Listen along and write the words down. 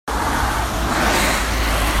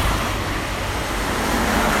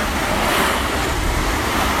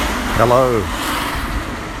Hello.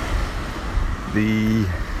 The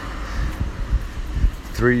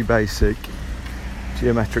three basic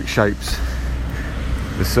geometric shapes,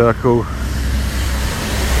 the circle,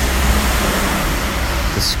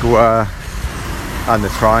 the square and the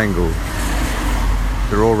triangle,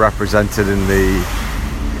 they're all represented in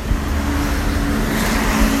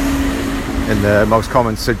the most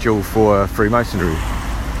common sigil for Freemasonry.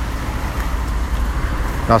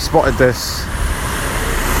 Now I spotted this,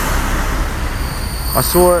 I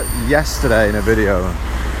saw it yesterday in a video.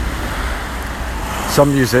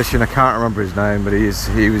 Some musician, I can't remember his name, but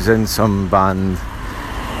he was in some band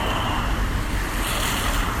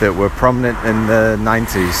that were prominent in the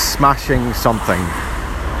 90s, smashing something.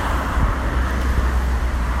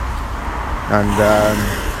 And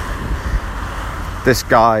this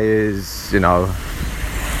guy is,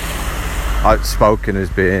 outspoken as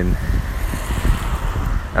being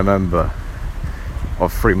a member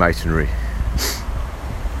of Freemasonry.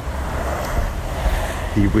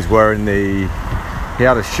 He was wearing he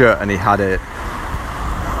had a shirt and he had it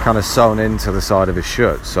kind of sewn into the side of his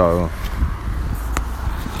shirt, so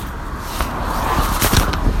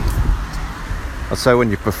I'd say when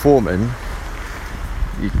you're performing,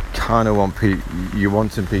 you kind of you're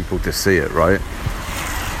wanting people to see it, right?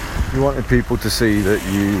 You wanted people to see that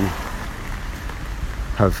you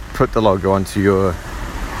have put the logo onto your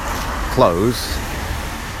clothes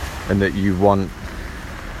and that you want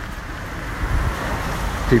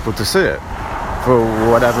people to see it for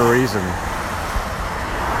whatever reason,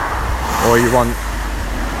 or you want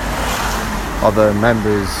other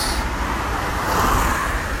members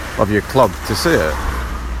of your club to see it,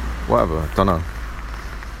 whatever, I don't know,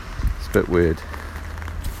 it's a bit weird.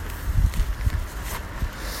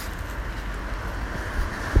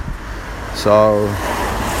 So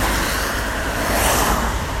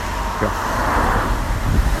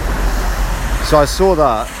I saw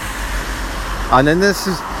that, and then this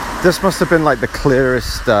must have been like the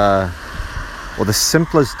clearest or the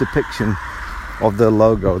simplest depiction of the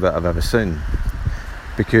logo that I've ever seen,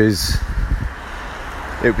 because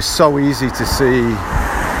it was so easy to see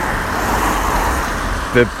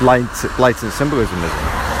the blatant symbolism in it.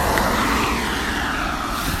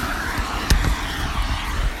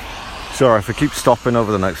 Sorry if I keep stopping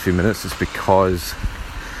over the next few minutes, it's because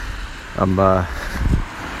I'm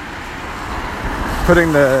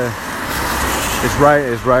putting it's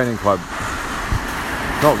raining quite,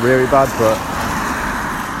 not really bad, but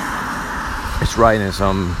it's raining, so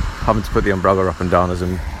I'm having to put the umbrella up and down as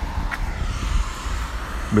I'm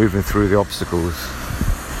moving through the obstacles.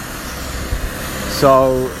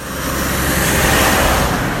 So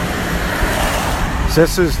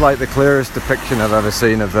this is like the clearest depiction I've ever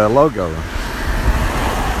seen of their logo,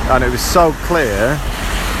 and it was so clear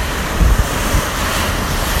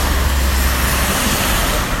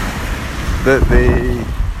that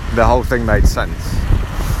the whole thing made sense.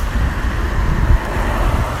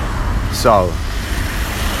 So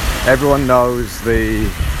everyone knows the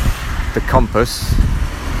compass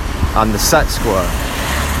and the set square.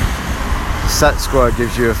 The set square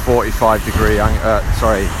gives you a 45 degree a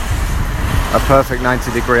perfect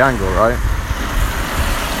 90 degree angle, right?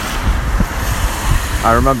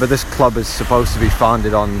 I remember this club is supposed to be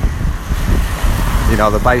founded on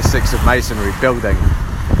the basics of masonry, building.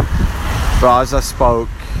 But as I spoke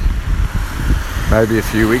maybe a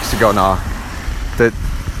few weeks ago now, that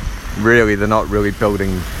really they're not really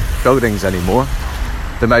building buildings anymore.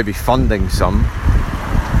 They may be funding some,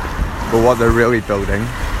 but what they're really building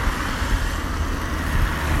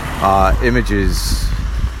are images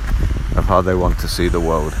of how they want to see the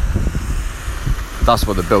world. That's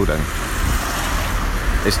what they're building.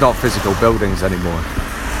 It's not physical buildings anymore.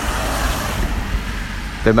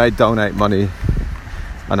 They may donate money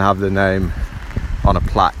and have the name on a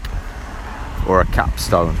plaque or a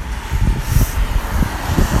capstone,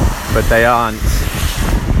 but they aren't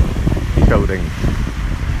building.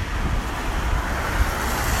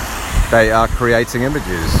 They are creating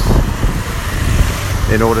images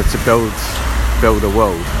in order to build a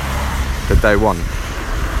world that they want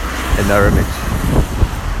in their image,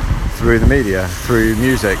 through the media, through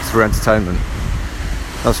music, through entertainment.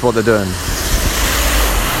 That's what they're doing.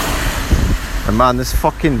 And man, this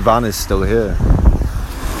fucking van is still here.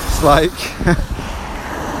 It's like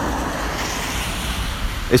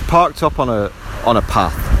it's parked up on a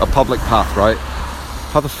path, a public path, right?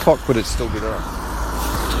 How the fuck would it still be there?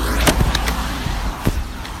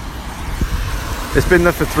 It's been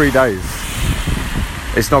there for 3 days.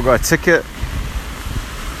 It's not got a ticket.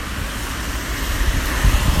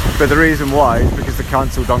 But the reason why is because the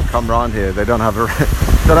council don't come around here. They don't have a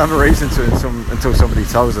don't have a reason to until somebody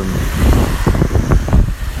tells them.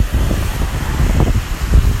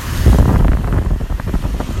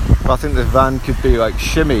 But I think the van could be like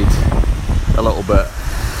shimmied a little bit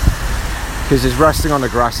because it's resting on a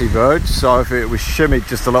grassy verge. So if it was shimmied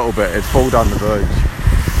just a little bit, it'd fall down the verge.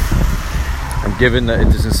 And given that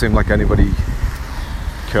it doesn't seem like anybody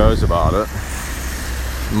cares about it,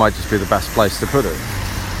 it might just be the best place to put it.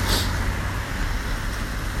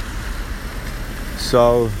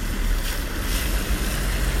 So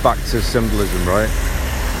back to symbolism, right?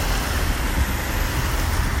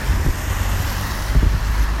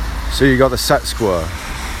 So you got the set square,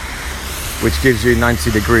 which gives you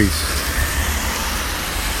 90 degrees.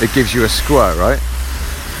 It gives you a square, right?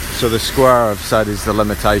 So the square, I've said, is the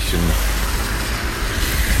limitation.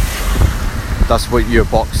 That's what you're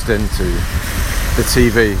boxed into. The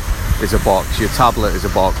TV is a box, your tablet is a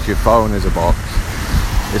box, your phone is a box.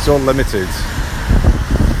 It's all limited.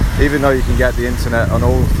 Even though you can get the internet on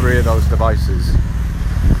all three of those devices,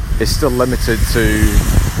 it's still limited to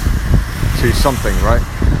something, right?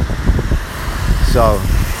 So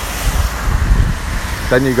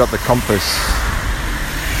then you got the compass.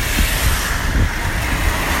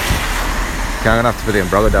 Okay, I'm gonna have to put the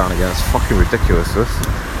umbrella down again. It's fucking ridiculous, this.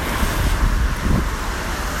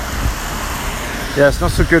 Yeah, it's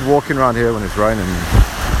not so good walking around here when it's raining.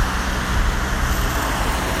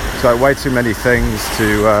 It's like way too many things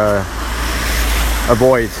to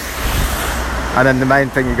avoid. And then the main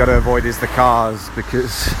thing you got to avoid is the cars,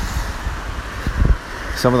 because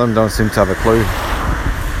some of them don't seem to have a clue.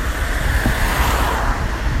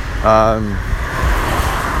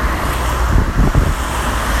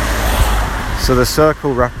 So the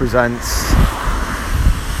circle represents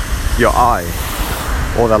your eye,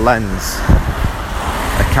 or the lens,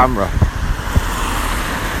 a camera.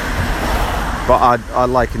 But I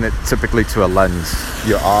liken it typically to a lens.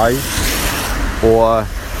 Your eye, or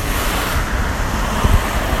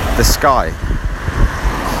the sky,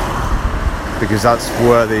 because that's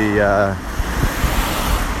where the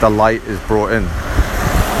light is brought in.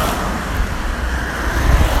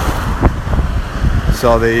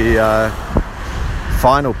 So the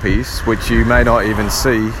final piece, which you may not even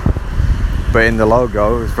see, but in the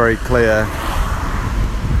logo is very clear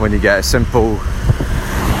when you get a simple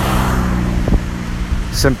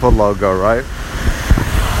logo, right?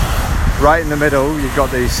 Right in the middle, you've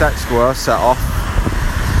got the set square set off.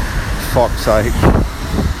 Fuck's sake.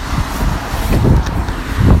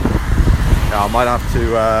 Now, I might have to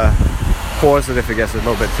pause it if it gets a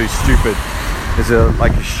little bit too stupid. There's a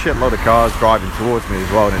shitload of cars driving towards me as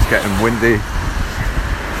well, and it's getting windy.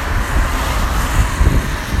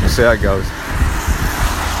 We'll see how it goes.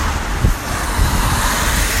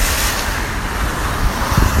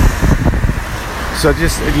 So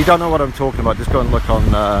just, if you don't know what I'm talking about, just go and look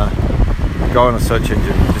on, go on a search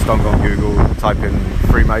engine, just don't go on Google, type in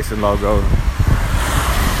Freemason logo,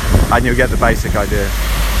 and you'll get the basic idea.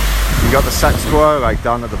 You got the set square like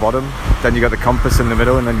down at the bottom, then you got the compass in the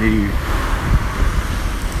middle, and then you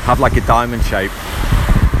have like a diamond shape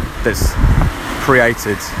that's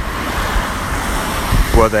created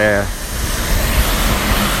where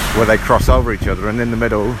they cross over each other, and in the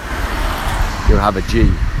middle you'll have a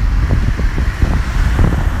G.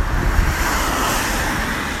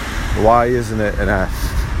 Why isn't it an F?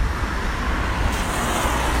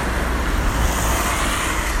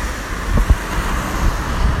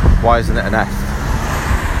 Why isn't it an F?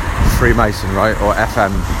 Freemason, right? Or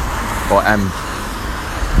FM or M.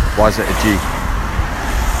 Why is it a G?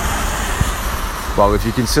 Well, if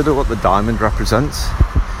you consider what the diamond represents,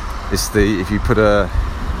 it's if you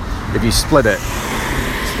split it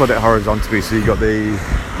horizontally, so you got the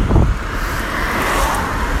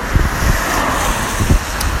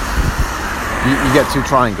you get two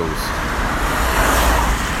triangles.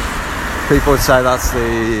 People would say that's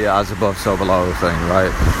the as above, so below thing,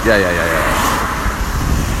 right? Yeah.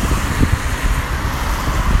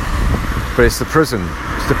 But it's the prism,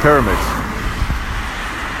 it's the pyramid,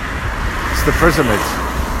 it's the prismid,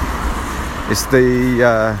 it's the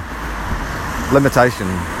limitation,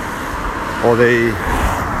 or the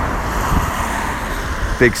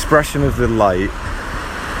expression of the light,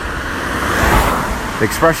 the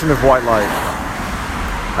expression of white light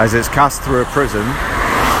as it's cast through a prism,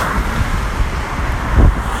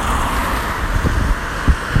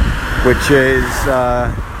 which is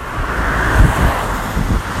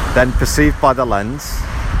then perceived by the lens,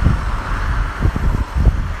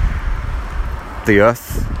 the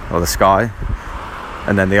earth or the sky,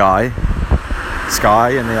 and then the eye,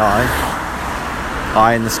 sky and the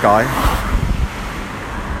eye in the sky,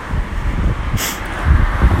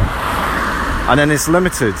 and then it's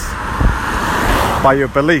limited by your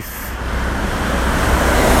belief.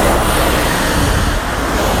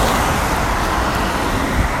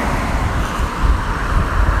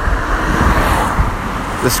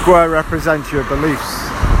 The square represents your beliefs,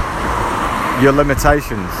 your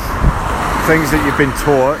limitations, things that you've been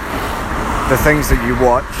taught, the things that you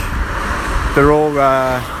watch. They're all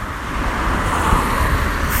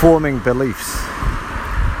forming beliefs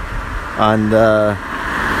and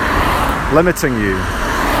limiting you.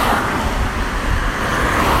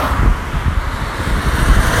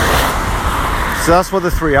 So that's what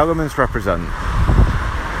the three elements represent.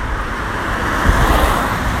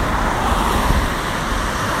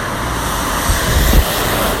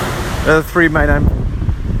 They're the three main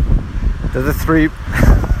they're the three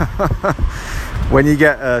when you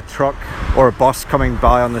get a truck or a bus coming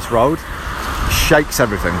by on this road, shakes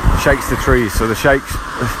everything, shakes the trees. So the shakes,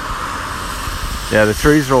 yeah, the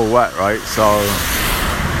trees are all wet, right? So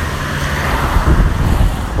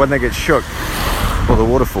when they get shook, well, the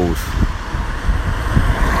waterfalls.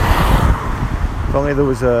 If only there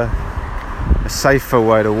was a safer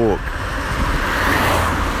way to walk.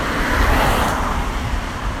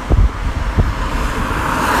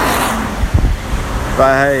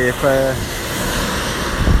 But hey,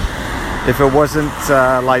 if it wasn't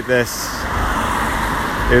like this,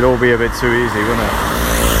 it'd all be a bit too easy, wouldn't it?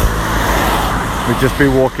 We'd just be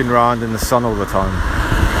walking around in the sun all the time,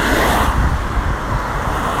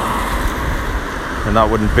 and that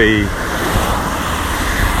wouldn't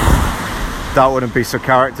be so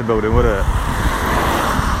character building, would it?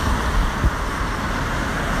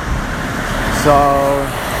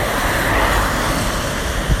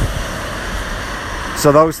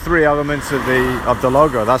 So those three elements of the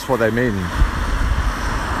logo, that's what they mean.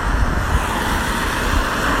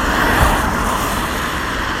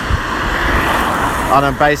 And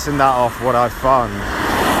I'm basing that off what I've found,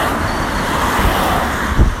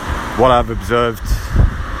 what I've observed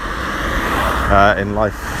in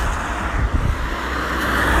life.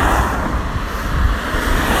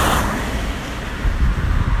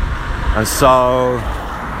 And so,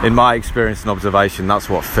 in my experience and observation, that's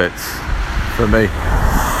what fits for me.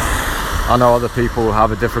 I know other people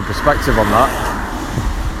have a different perspective on that.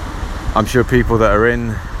 I'm sure people that are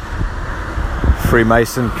in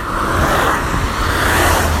Freemason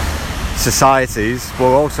societies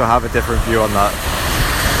will also have a different view on that,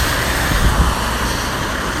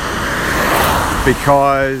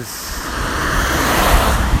 because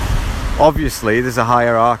obviously there's a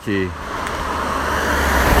hierarchy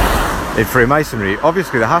in Freemasonry.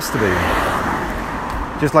 Obviously there has to be.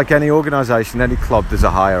 Just like any organisation, any club, there's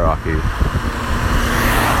a hierarchy.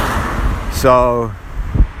 So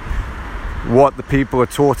what the people are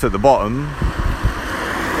taught at the bottom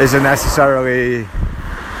isn't necessarily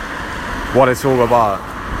what it's all about,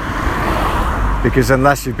 because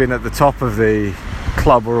unless you've been at the top of the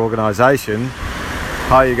club or organisation,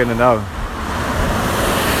 how are you going to know?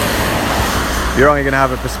 You're only going to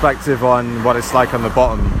have a perspective on what it's like on the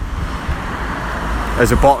bottom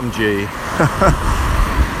as a bottom G.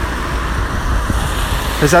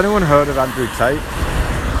 Has anyone heard of Andrew Tate?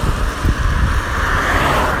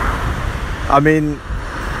 I mean,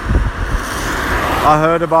 I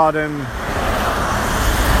heard about him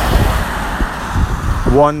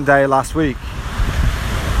one day last week,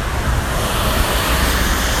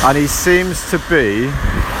 and he seems to be,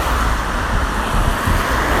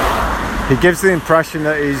 he gives the impression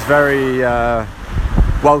that he's very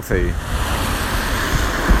wealthy,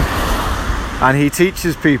 and he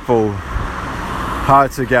teaches people how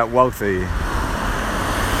to get wealthy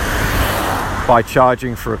by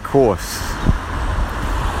charging for a course.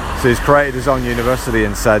 So he's created his own university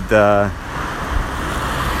and said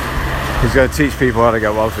he's going to teach people how to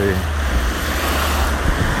get wealthy,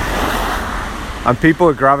 and people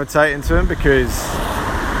are gravitating to him because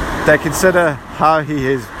they consider how he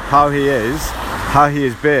is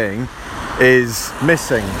being is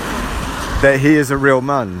missing, that he is a real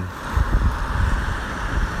man.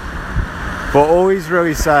 But all he's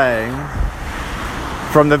really saying,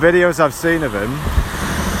 from the videos I've seen of him,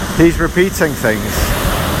 he's repeating things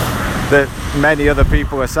that many other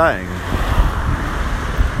people are saying.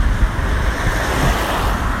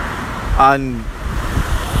 And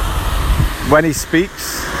when he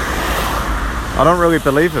speaks, I don't really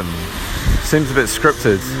believe him. Seems a bit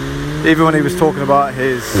scripted. Even when he was talking about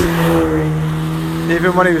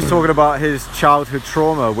his childhood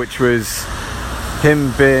trauma, which was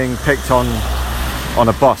him being picked on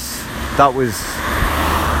a bus. That was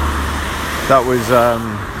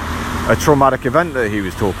a traumatic event that he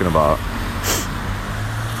was talking about.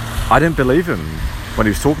 I didn't believe him when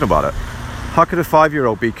he was talking about it. How could a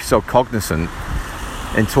 5-year-old be so cognizant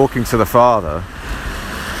in talking to the father?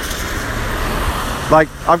 Like,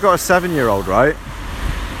 I've got a 7-year-old, right?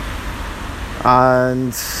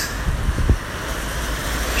 And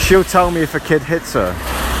she'll tell me if a kid hits her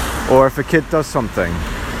or if a kid does something.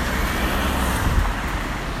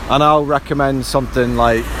 And I'll recommend something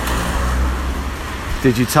like,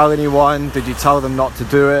 did you tell anyone? Did you tell them not to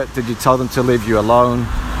do it? Did you tell them to leave you alone?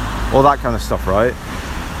 All that kind of stuff, right?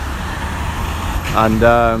 And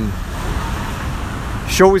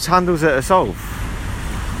she always handles it herself.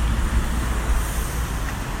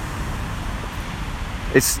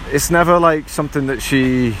 It's never like something that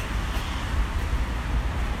she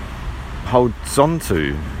holds on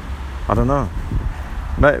to. I don't know.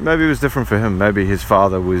 Maybe it was different for him. Maybe his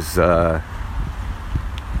father was, I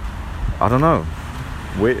don't know,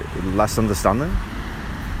 less understanding.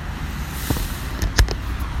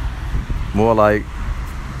 More like,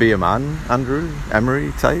 be a man, Andrew,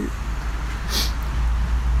 Emery type.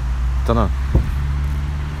 Don't know.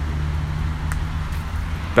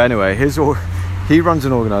 But anyway, he runs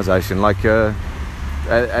an organisation like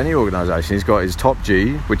any organisation. He's got his top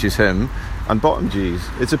G, which is him, and bottom Gs.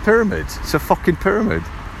 It's a pyramid. It's a fucking pyramid.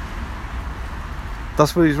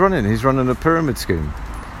 That's what he's running. He's running a pyramid scheme.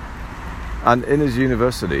 And in his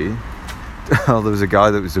university, there was a guy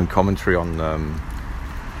that was doing commentary on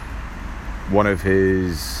one of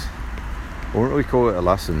his, I wouldn't really call it a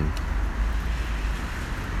lesson.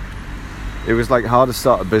 It was like how to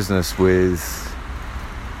start a business with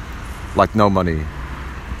like no money.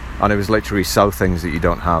 And it was literally sell things that you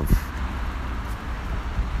don't have.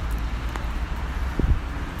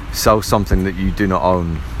 Sell something that you do not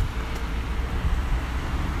own.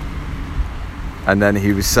 And then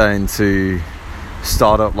he was saying to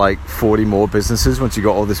start up like 40 more businesses once you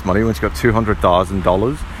got all this money, once you got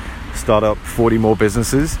 $200,000, start up 40 more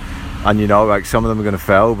businesses. And you know, like some of them are going to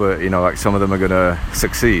fail, but you know, like some of them are going to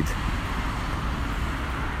succeed.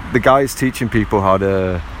 The guy is teaching people how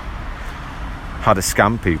to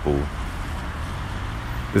scam people.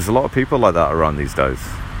 There's a lot of people like that around these days,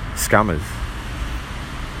 scammers,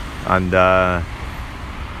 and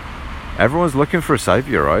everyone's looking for a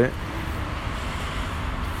savior, right?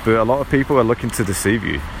 But a lot of people are looking to deceive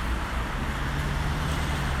you,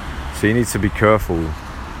 so you need to be careful.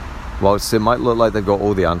 Well, it might look like they've got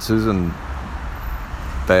all the answers and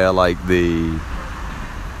they're like the,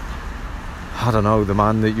 I don't know, the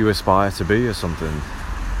man that you aspire to be or something.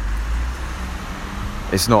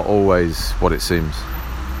 It's not always what it seems.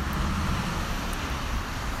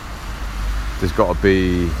 There's got to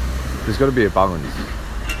be a balance.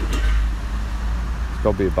 There's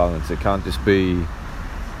got to be a balance. It can't just be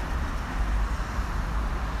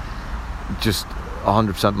just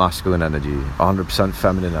 100% masculine energy, 100%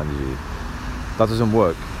 feminine energy. That doesn't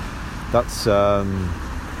work. That's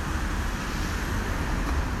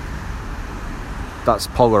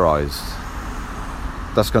polarized.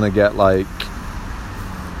 That's going to get like,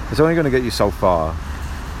 it's only going to get you so far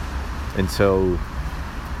until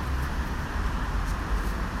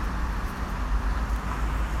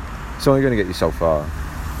it's only going to get you so far,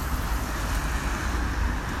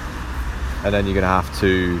 and then you're going to have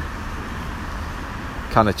to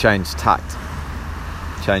kind of change tact,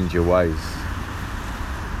 change your ways.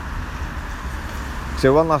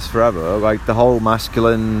 So it won't last forever. Like the whole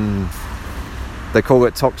masculine, they call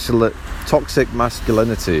it toxic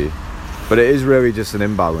masculinity, but it is really just an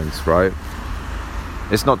imbalance, right?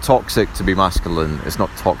 It's not toxic to be masculine, it's not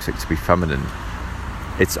toxic to be feminine.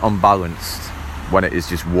 It's unbalanced when it is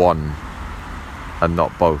just one and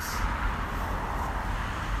not both.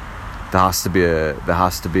 There has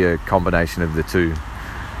to be a combination of the two.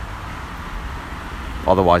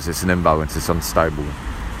 Otherwise it's an imbalance, it's unstable.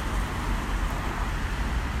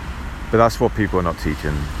 But that's what people are not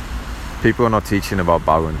teaching. People are not teaching about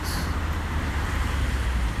balance.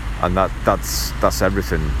 And that's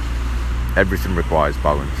everything. Everything requires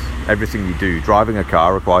balance. Everything you do. Driving a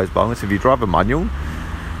car requires balance. If you drive a manual,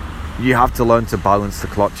 you have to learn to balance the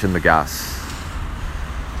clutch and the gas.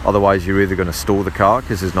 Otherwise you're either going to stall the car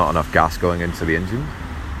because there's not enough gas going into the engine,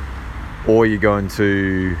 or you're going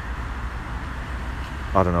to,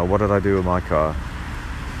 I don't know, what did I do with my car?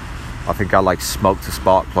 I think I like smoked a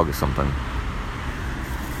spark plug or something.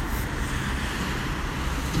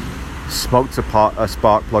 Smoked a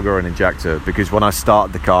spark plug or an injector, because when I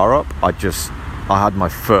started the car up, I had my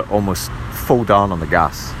foot almost full down on the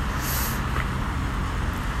gas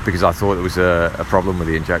because I thought it was a problem with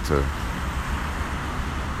the injector.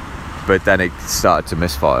 But then it started to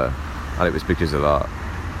misfire, and it was because of that.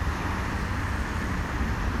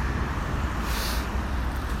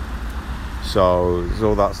 So there's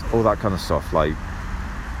all that kind of stuff. Like,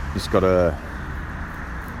 you just gotta,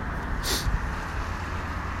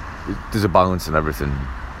 there's a balance in everything.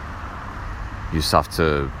 You just have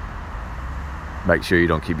to make sure you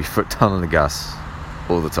don't keep your foot down on the gas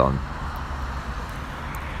all the time.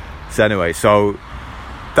 So anyway, so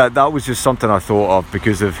that was just something I thought of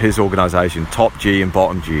because of his organisation, top G and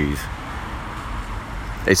bottom Gs.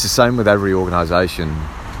 It's the same with every organisation.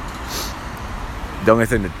 The only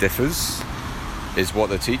thing that differs is what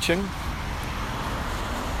they're teaching.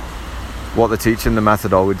 The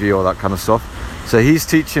methodology, all that kind of stuff. So he's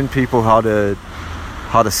teaching people how to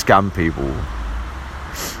scam people.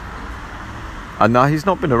 And now he's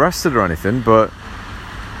not been arrested or anything, but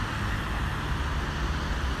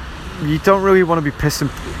you don't really want to be pissing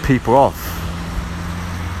people off.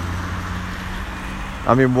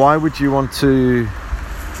 I mean, why would you want to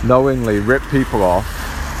knowingly rip people off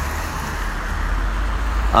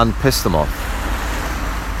and piss them off?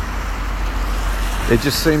 It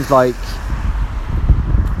just seems like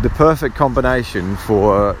the perfect combination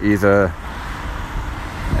for either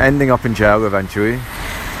ending up in jail eventually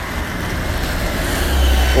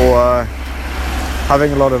or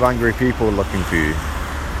having a lot of angry people looking for you.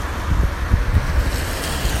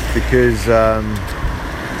 Because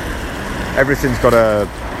everything's got to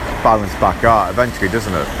balance back out eventually,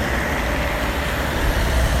 doesn't it?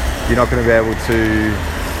 You're not going to be able to,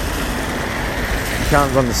 you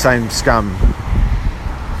can't run the same scam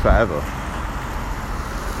forever.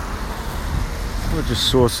 I just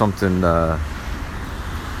saw something, saw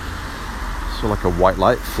like a white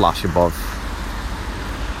light flash above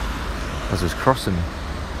as I was crossing.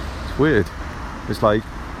 It's weird. It's like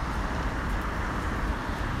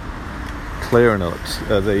clearing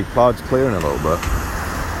the cloud's clearing a little bit.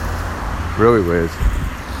 Really weird.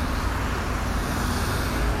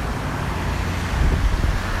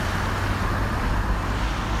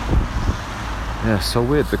 Yeah, so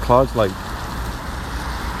weird. The cloud's like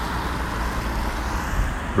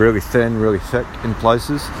really thin, really thick in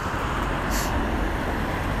places.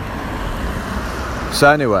 So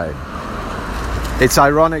anyway, it's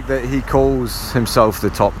ironic that he calls himself the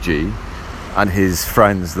top G and his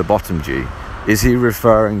friends the bottom G. Is he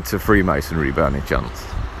referring to Freemasonry by any chance?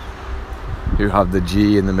 Who have the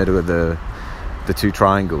G in the middle of the two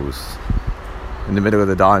triangles, in the middle of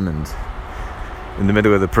the diamond, in the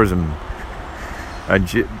middle of the prism. And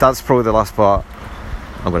that's probably the last part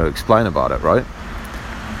I'm going to explain about it, right?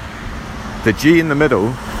 The G in the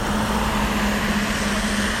middle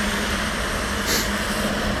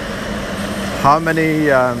how many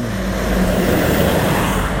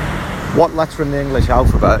what letter in the English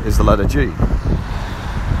alphabet is the letter G?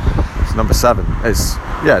 It's number 7. It's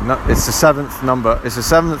the 7th number. It's the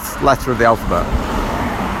 7th letter of the alphabet.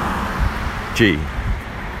 G.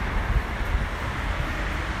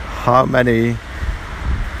 How many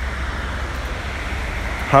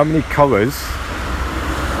colours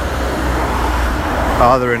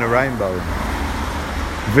are there in a rainbow?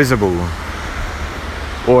 Visible.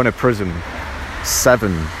 Or in a prism?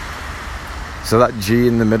 7. So that G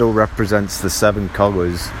in the middle represents the 7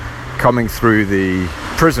 colours coming through the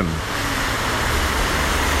prism.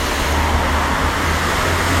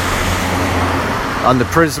 And the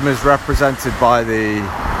prism is represented by the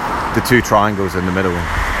 2 triangles in the middle,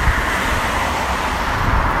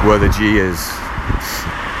 where the G is.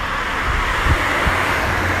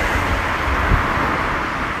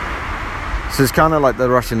 So it's kind of like the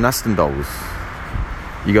Russian nesting dolls.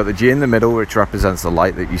 You got the G in the middle, which represents the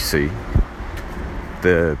light that you see,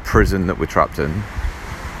 the prison that we're trapped in.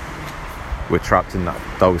 We're trapped in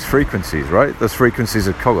those frequencies, right? Those frequencies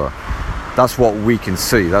of colour. That's what we can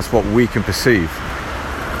see. That's what we can perceive.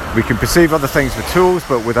 We can perceive other things with tools,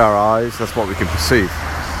 but with our eyes, that's what we can perceive.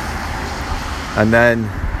 And then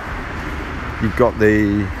you've got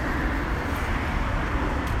the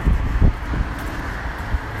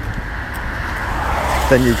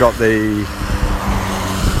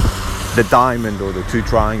diamond or the 2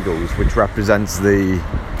 triangles, which represents the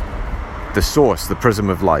source, the prism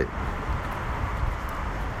of light.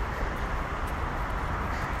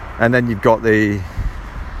 And then you've got the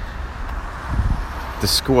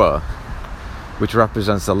square, which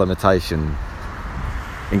represents the limitation,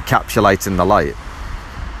 encapsulating the light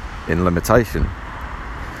in limitation.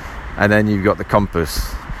 And then you've got the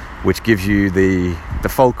compass, which gives you the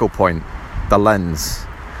focal point, the lens,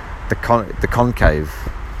 the concave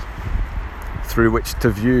through which to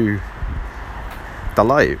view the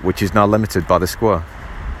light, which is now limited by the square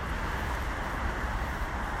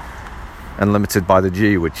and limited by the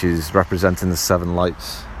G, which is representing the 7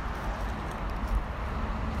 lights.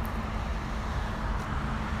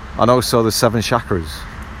 and also the 7 chakras.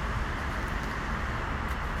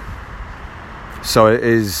 So it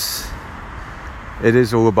is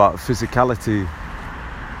all about physicality.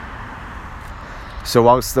 So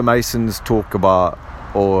whilst the Masons talk about,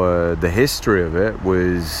 or the history of it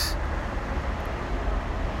was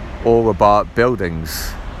all about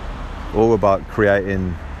buildings, all about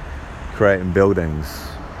creating buildings,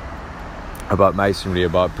 about masonry,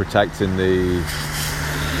 about protecting the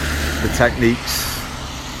techniques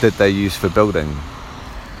that they use for building.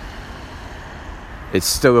 It's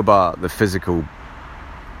still about the physical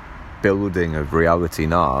building of reality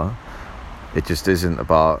now. It just isn't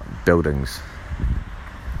about buildings.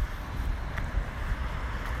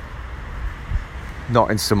 Not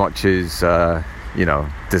in so much as,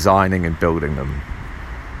 designing and building them.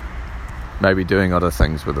 Maybe doing other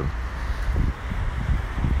things with them.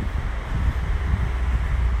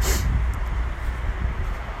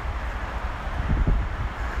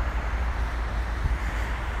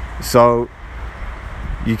 So,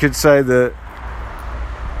 you could say that,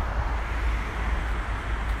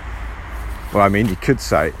 you could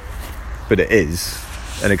say, but it is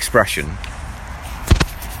an expression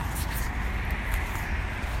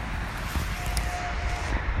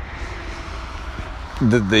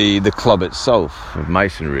that the club itself of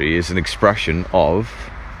masonry is an expression of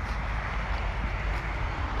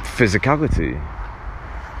physicality.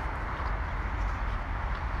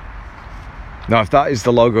 Now, if that is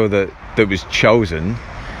the logo that was chosen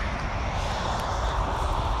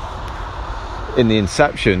in the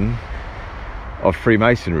inception of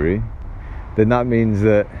Freemasonry, then that means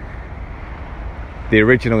that the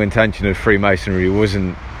original intention of Freemasonry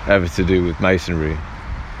wasn't ever to do with masonry.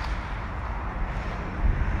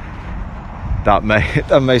 That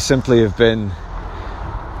may simply have been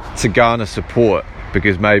to garner support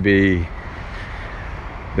because maybe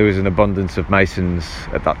there was an abundance of Masons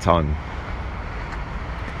at that time.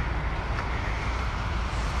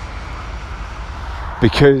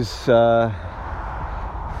 Because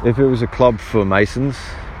if it was a club for Masons,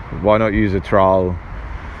 why not use a trowel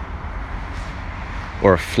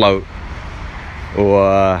or a float or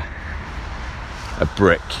a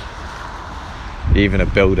brick, even a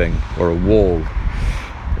building or a wall?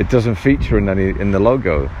 It doesn't feature in the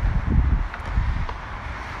logo.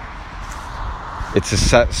 It's a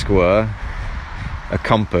set square, a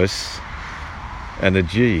compass, and a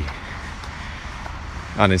G.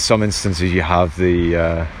 And in some instances you have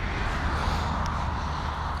the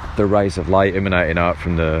rays of light emanating out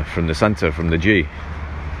from the center, from the G.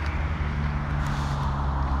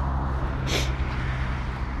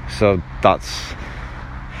 So that's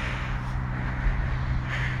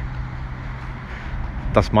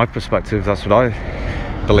my perspective. That's what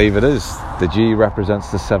I believe it is. The G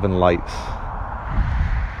represents the 7 lights,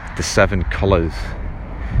 the 7 colours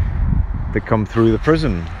that come through the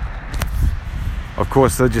prism. Of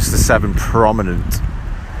course, they're just the 7 prominent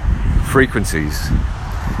frequencies,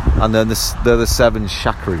 and then they're the 7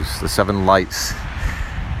 chakras, the 7 lights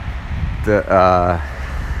that are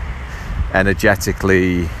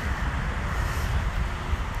energetically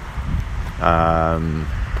are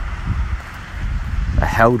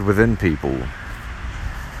held within people.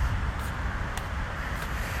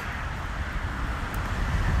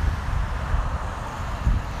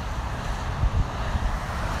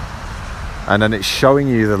 And then it's showing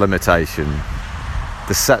you the limitation.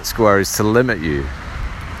 The set square is to limit you.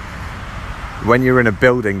 When you're in a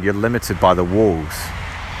building, you're limited by the walls.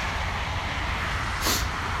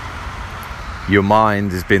 Your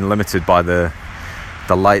mind has been limited by the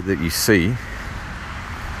light that you see,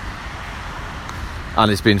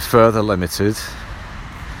 and it's been further limited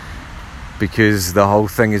because the whole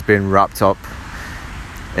thing has been wrapped up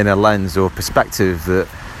in a lens or perspective that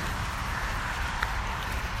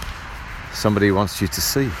somebody wants you to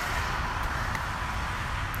see.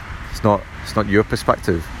 It's not your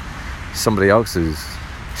perspective, it's somebody else's.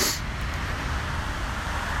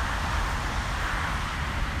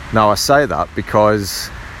 Now, I say that because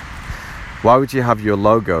why would you have your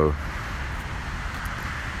logo?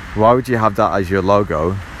 Why would you have that as your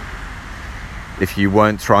logo if you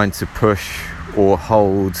weren't trying to push or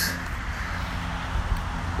hold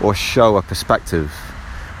or show a perspective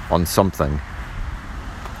on something?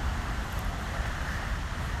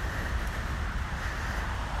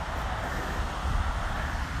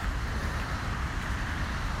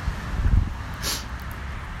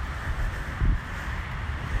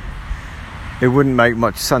 It wouldn't make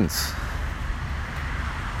much sense.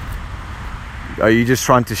 Are you just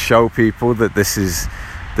trying to show people that this is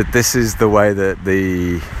the way that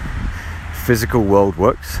the physical world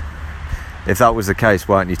works? If that was the case,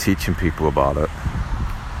 why aren't you teaching people about it?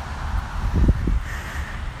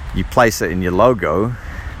 you place it in your logo,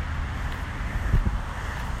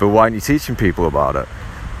 but why aren't you teaching people about it?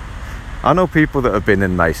 I know people that have been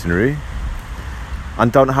in masonry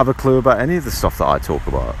and don't have a clue about any of the stuff that I talk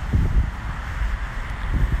about.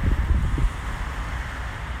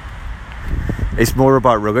 It's more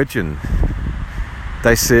about religion.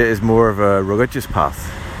 They see it as more of a religious path.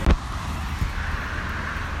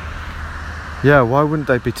 Yeah, why wouldn't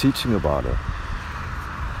they be teaching about it?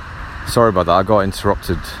 Sorry about that, I got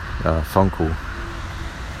interrupted phone call.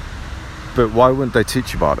 But why wouldn't they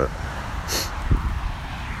teach about it?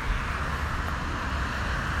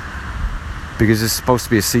 Because it's supposed to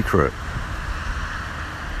be a secret.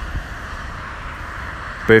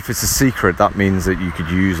 But if it's a secret, that means that you could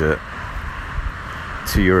use it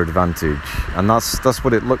to your advantage. And that's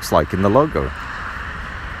what it looks like in the logo.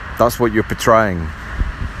 That's what you're portraying.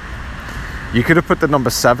 You could have put the number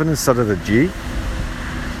 7 instead of the G.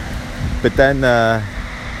 But then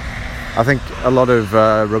I think a lot of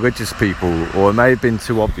religious people, or it may have been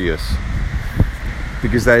too obvious,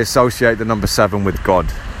 because they associate the number 7 with God.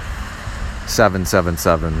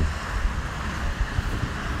 777.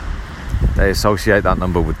 They associate that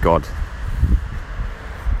number with God.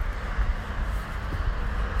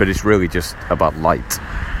 But it's really just about light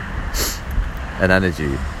and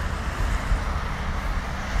energy.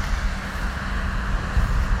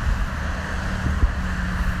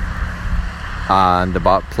 And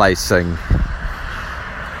about placing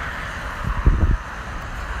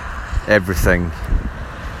everything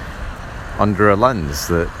under a lens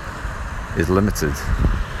that is limited.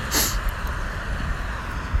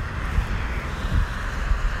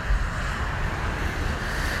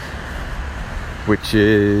 Which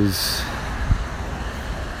is,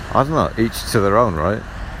 I don't know, each to their own, right?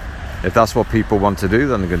 If that's what people want to do,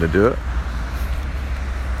 then they're going to do it.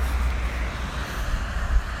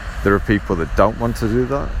 There are people that don't want to do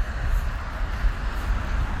that.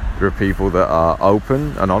 There are people that are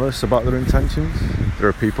open and honest about their intentions. There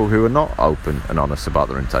are people who are not open and honest about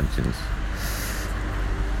their intentions.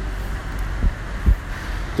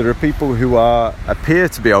 There are people who appear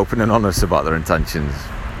to be open and honest about their intentions,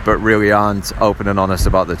 but really aren't open and honest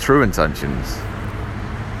about their true intentions.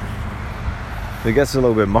 It gets a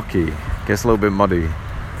little bit mucky, gets a little bit muddy,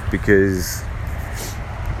 because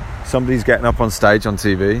somebody's getting up on stage on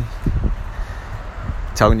TV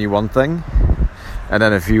telling you one thing, and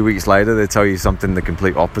then a few weeks later they tell you something the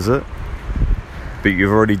complete opposite, but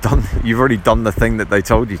you've already done the thing that they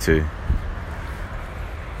told you to.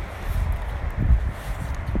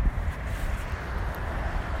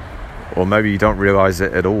 Or maybe you don't realise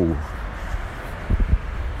it at all.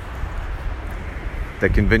 They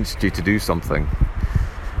convinced you to do something,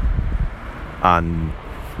 and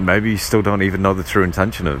maybe you still don't even know the true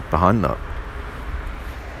intention behind that.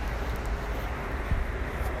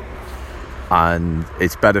 And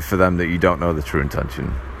it's better for them that you don't know the true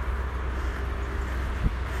intention,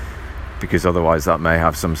 because otherwise that may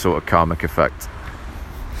have some sort of karmic effect.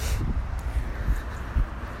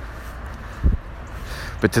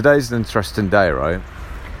 But today's an interesting day, right?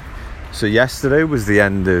 So yesterday was the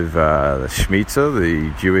end of the Shemitah,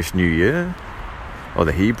 the Jewish New Year, or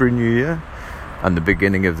the Hebrew New Year, and the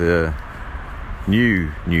beginning of the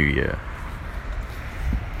New Year.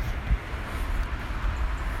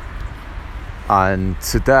 And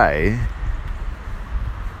today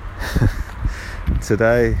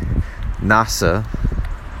NASA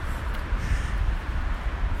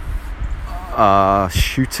are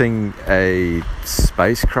shooting a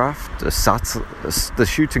spacecraft, they're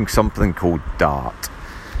shooting something called DART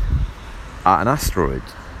at an asteroid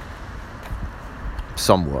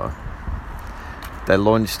somewhere. They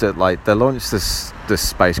launched this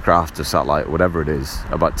spacecraft or satellite, whatever it is,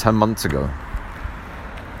 about 10 months ago.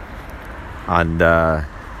 And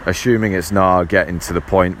assuming it's now getting to the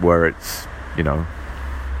point where it's,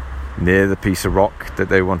 near the piece of rock that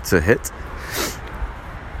they want to hit.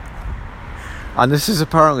 And this is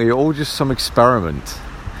apparently all just some experiment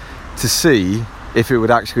to see if it would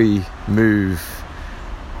actually move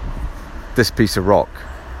this piece of rock.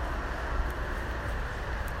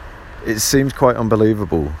 It seems quite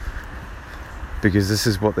unbelievable, because this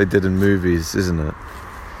is what they did in movies, isn't it?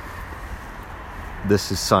 This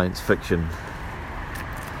is science fiction.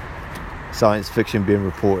 Science fiction being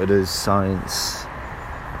reported as science,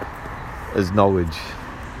 as knowledge.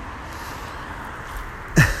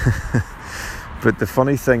 But the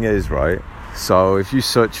funny thing is, right, so if you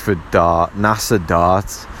search for DART, NASA DART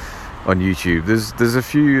on YouTube, there's a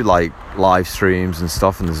few live streams and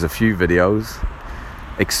stuff, and there's a few videos,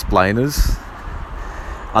 explainers,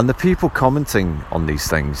 and the people commenting on these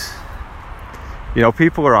things,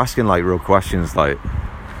 people are asking real questions like,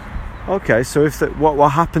 Okay, so what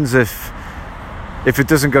happens if it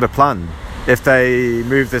doesn't go to plan? If they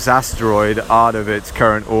move this asteroid out of its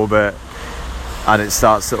current orbit and it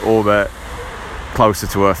starts to orbit closer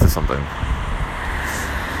to Earth or something?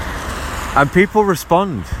 And people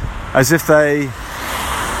respond as if they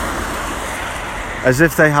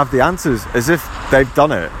have the answers, as if they've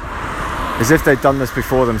done it, as if they've done this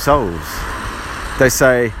before themselves. They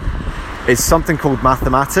say it's something called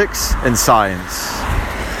mathematics and science.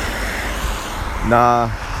 Nah.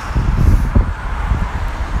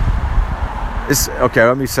 Okay,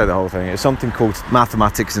 let me say the whole thing. It's something called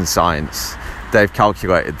mathematics and science. They've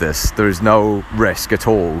calculated this. There is no risk at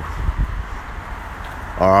all.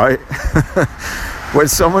 Alright? When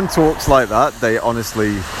someone talks like that, they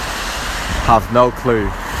honestly have no clue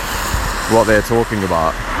what they're talking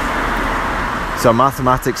about. So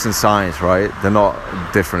mathematics and science, right? They're not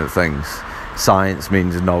different things. Science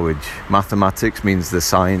means knowledge. Mathematics means the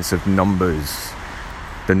science of numbers.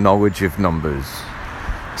 The knowledge of numbers.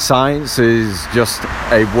 Science is just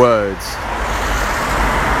a word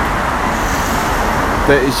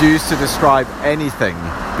that is used to describe anything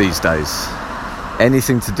these days.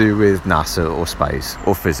 Anything to do with NASA or space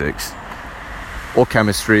or physics or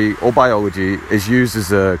chemistry or biology is used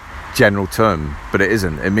as a general term, but it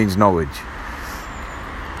isn't. It means knowledge.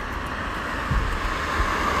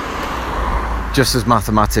 Just as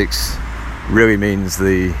mathematics really means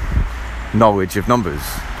the knowledge of numbers.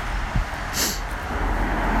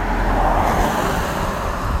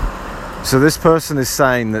 So this person is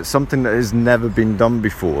saying that something that has never been done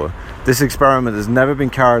before, this experiment has never been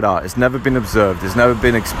carried out, it's never been observed, it's never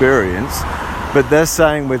been experienced, but they're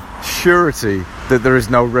saying with surety that there is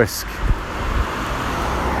no risk.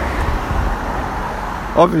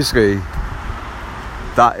 Obviously,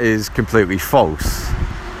 that is completely false.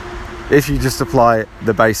 If you just apply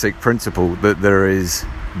the basic principle that there is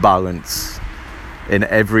balance in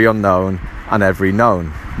every unknown and every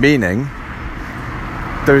known, meaning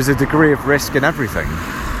there is a degree of risk in everything,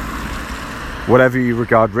 whatever you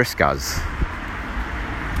regard risk as.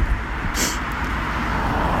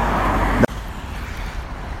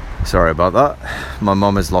 Sorry about that. My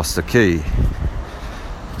mum has lost her key,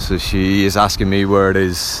 so she is asking me where it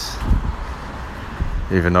is,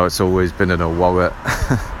 even though it's always been in her wallet.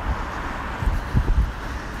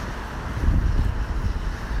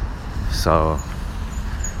 So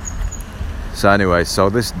anyway,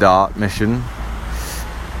 so this DART mission,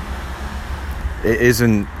 it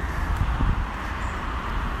isn't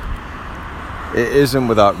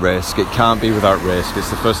without risk. It can't be without risk.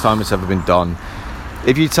 It's the first time it's ever been done.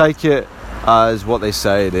 If you take it as what they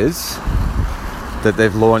say it is, that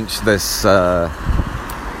they've launched this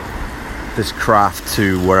this craft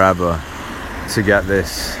to wherever to get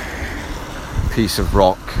this piece of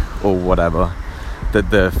rock or whatever, that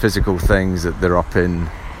the physical things that they're up in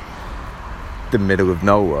the middle of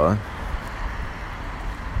nowhere,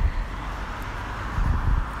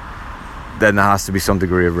 then there has to be some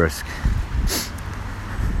degree of risk.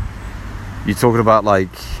 You're talking about like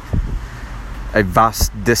a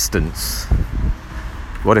vast distance.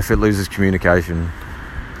 What if it loses communication?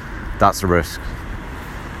 That's a risk.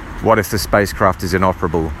 What if the spacecraft is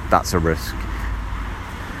inoperable? That's a risk.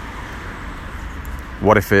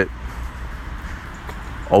 What if it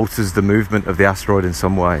alters the movement of the asteroid in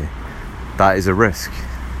some way? That is a risk.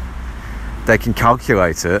 They can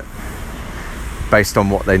calculate it based on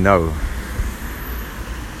what they know.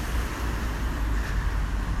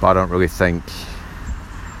 But I don't really think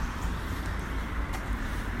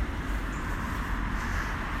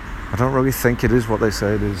it is what they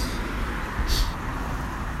say it is.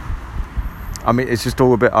 I mean, it's just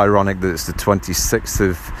all a bit ironic that it's the 26th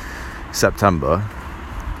of September,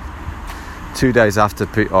 3 days after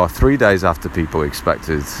people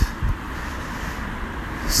expected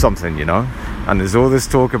something, you know, and there's all this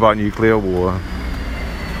talk about nuclear war.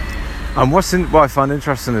 And what I find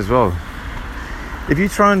interesting as well, if you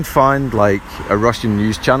try and find like a Russian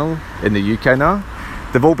news channel in the UK now,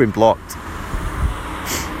 they've all been blocked.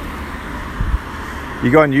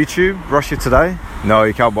 You go on YouTube, Russia Today, no,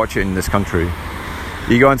 you can't watch it in this country.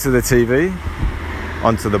 You go onto the TV,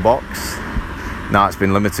 onto the box, now it's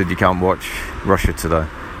been limited, you can't watch Russia Today.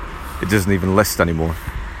 It doesn't even list anymore.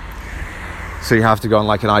 So you have to go on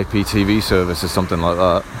like an IPTV service or something like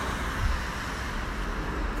that,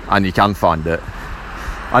 and you can find it.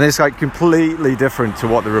 And it's like completely different to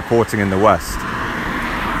what they're reporting in the West.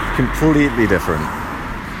 Completely different.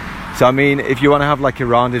 So I mean, if you want to have like a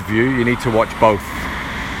rounded view, you need to watch both.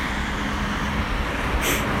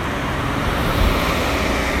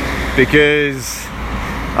 Because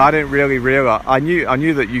I didn't really realize, I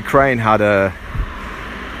knew that Ukraine had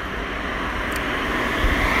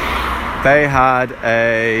They had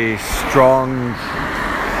a strong...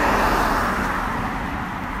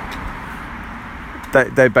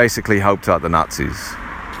 They basically helped out the Nazis.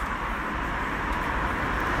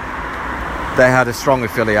 They had a strong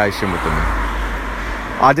affiliation with them.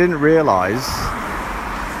 I didn't realise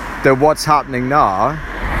that what's happening now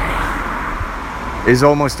is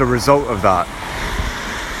almost a result of that.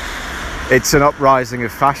 It's an uprising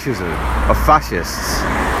of fascism, of fascists,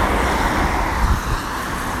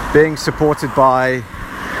 being supported by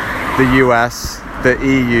the US, the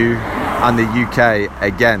EU and the UK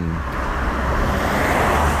again.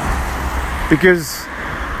 Because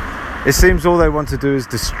it seems all they want to do is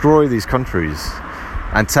destroy these countries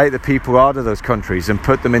and take the people out of those countries and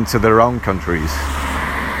put them into their own countries,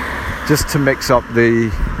 just to mix up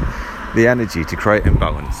the energy to create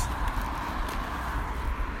imbalance.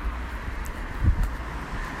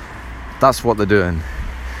 That's what they're doing,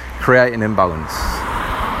 creating imbalance.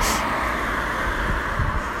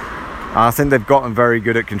 And I think they've gotten very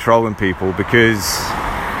good at controlling people, because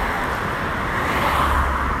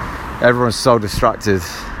everyone's so distracted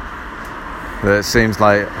that it seems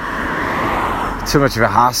like too much of a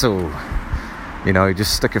hassle. You know, you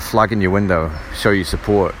just stick a flag in your window, show your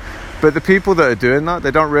support. But the people that are doing that,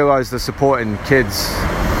 they don't realise they're supporting kids.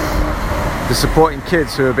 They're supporting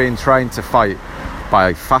kids who are being trained to fight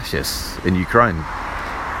by fascists in Ukraine.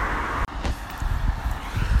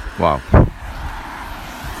 Wow.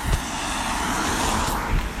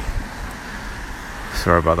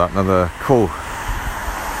 Sorry about that, another call.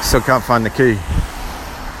 Still can't find the key.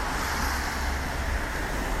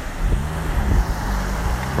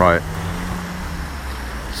 Right.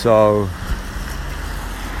 So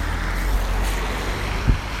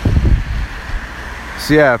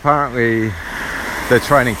yeah, apparently they're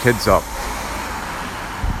training kids up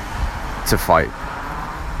to fight.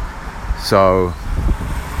 So,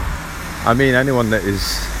 I mean, anyone that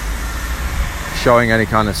is showing any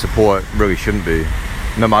kind of support really shouldn't be,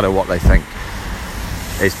 no matter what they think.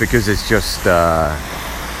 It's because it's just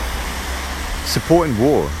supporting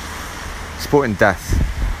war, supporting death.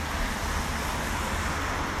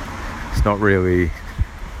 It's not really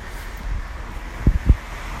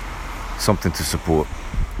something to support.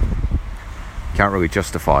 Can't really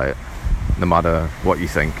justify it, no matter what you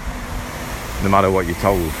think, no matter what you're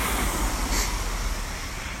told.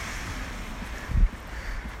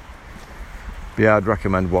 But yeah, I'd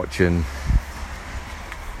recommend watching,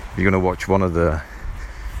 if you're going to watch one of the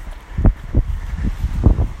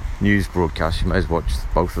news broadcasts, you may as well watch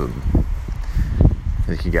both of them,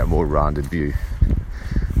 and you can get a more rounded view.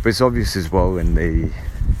 But it's obvious as well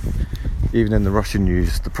even in the Russian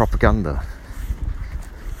news, the propaganda,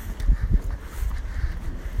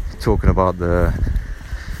 talking about the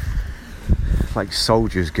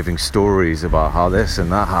soldiers giving stories about how this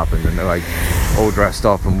and that happened, and they're like all dressed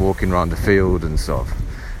up and walking around the field and stuff.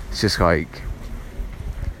 It's just like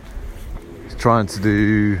it's trying to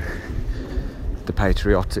do the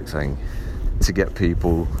patriotic thing to get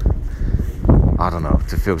people, I don't know,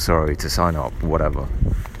 to feel sorry, to sign up, whatever.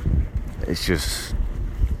 It's just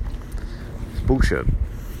bullshit.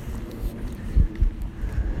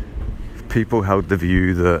 If people held the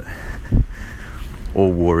view that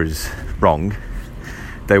all war is wrong,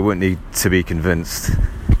 they wouldn't need to be convinced.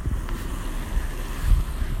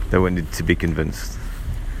 They wouldn't need to be convinced.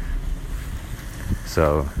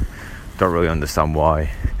 So, don't really understand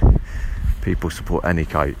why people support any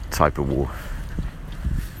type of war.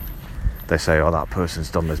 They say, oh, that person's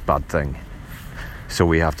done this bad thing, so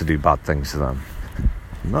we have to do bad things to them.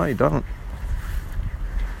 No, you don't.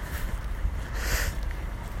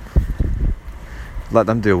 Let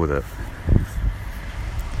them deal with it.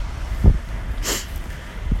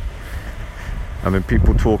 I mean,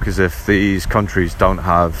 people talk as if these countries don't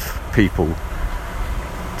have people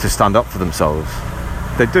to stand up for themselves.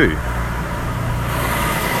 They do.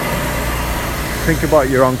 Think about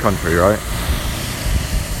your own country, right?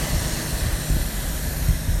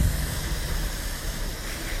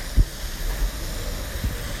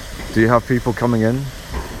 Do you have people coming in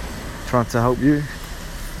trying to help you?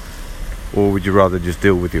 Or would you rather just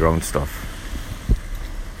deal with your own stuff?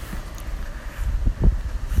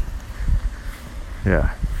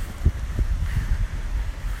 Yeah.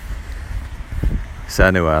 So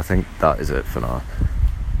anyway, I think that is it for now.